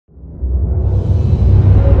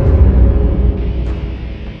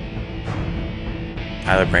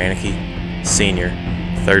Tyler Brannicky, senior,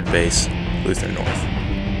 third base, Luther North.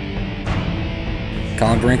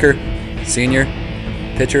 Colin Brinker, senior,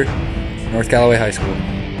 pitcher, North Callaway High School.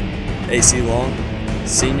 AC Long,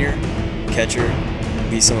 senior, catcher,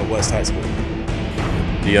 B Summit West High School.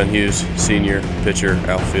 Dion Hughes, senior, pitcher,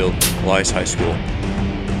 outfield, Elias High School.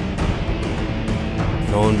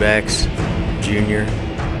 Nolan Bax, junior,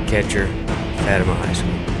 catcher, Fatima High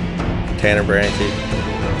School. Tanner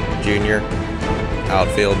Brannicky, junior,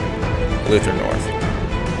 outfield, Luther North.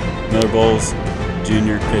 Miller Bowles,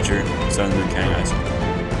 junior, pitcher, Southern County High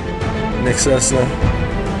School. Nick Cessna,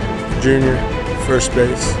 junior, first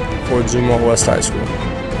base, Fort Zumwalt West High School.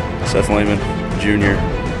 Seth Lehman, junior,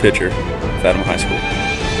 pitcher, Fatima High School.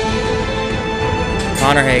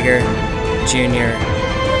 Connor Hager, junior,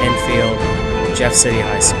 infield, Jeff City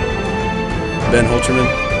High School. Ben Holterman,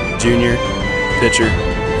 junior, pitcher,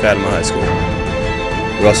 Fatima High School.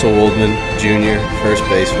 Russell Woldman, junior, first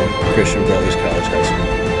baseman, Christian Brothers College High School.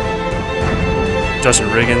 Justin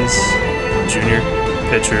Riggins, junior,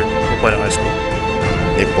 pitcher, LaPlata High School.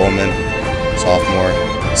 Nick Bowman, sophomore,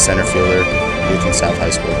 center fielder, Lutheran South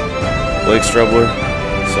High School. Blake Strubler,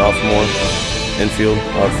 sophomore, infield,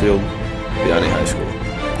 outfield, Biani High School.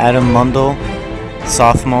 Adam Mundell,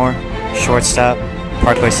 sophomore, shortstop,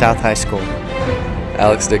 Parkway South High School.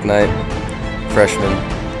 Alex Dicknight, freshman,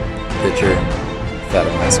 pitcher,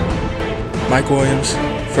 Fatima High School. Mike Williams,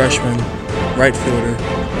 freshman, right fielder,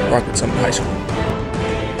 Rockford Summit High School.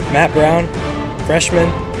 Matt Brown, freshman,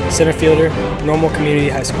 center fielder, Normal Community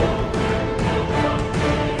High School.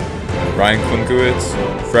 Ryan Klimkowitz,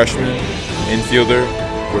 freshman, infielder,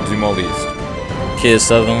 Fort Zumwalt East. Kid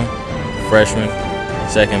Sutherland, freshman,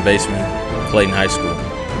 second baseman, Clayton High School.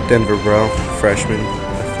 Denver Brown, freshman,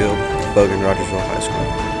 left field, Logan Rogersville High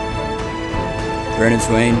School. Brandon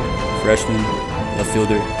Swain, freshman, left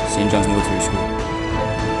fielder, St. John's Military School.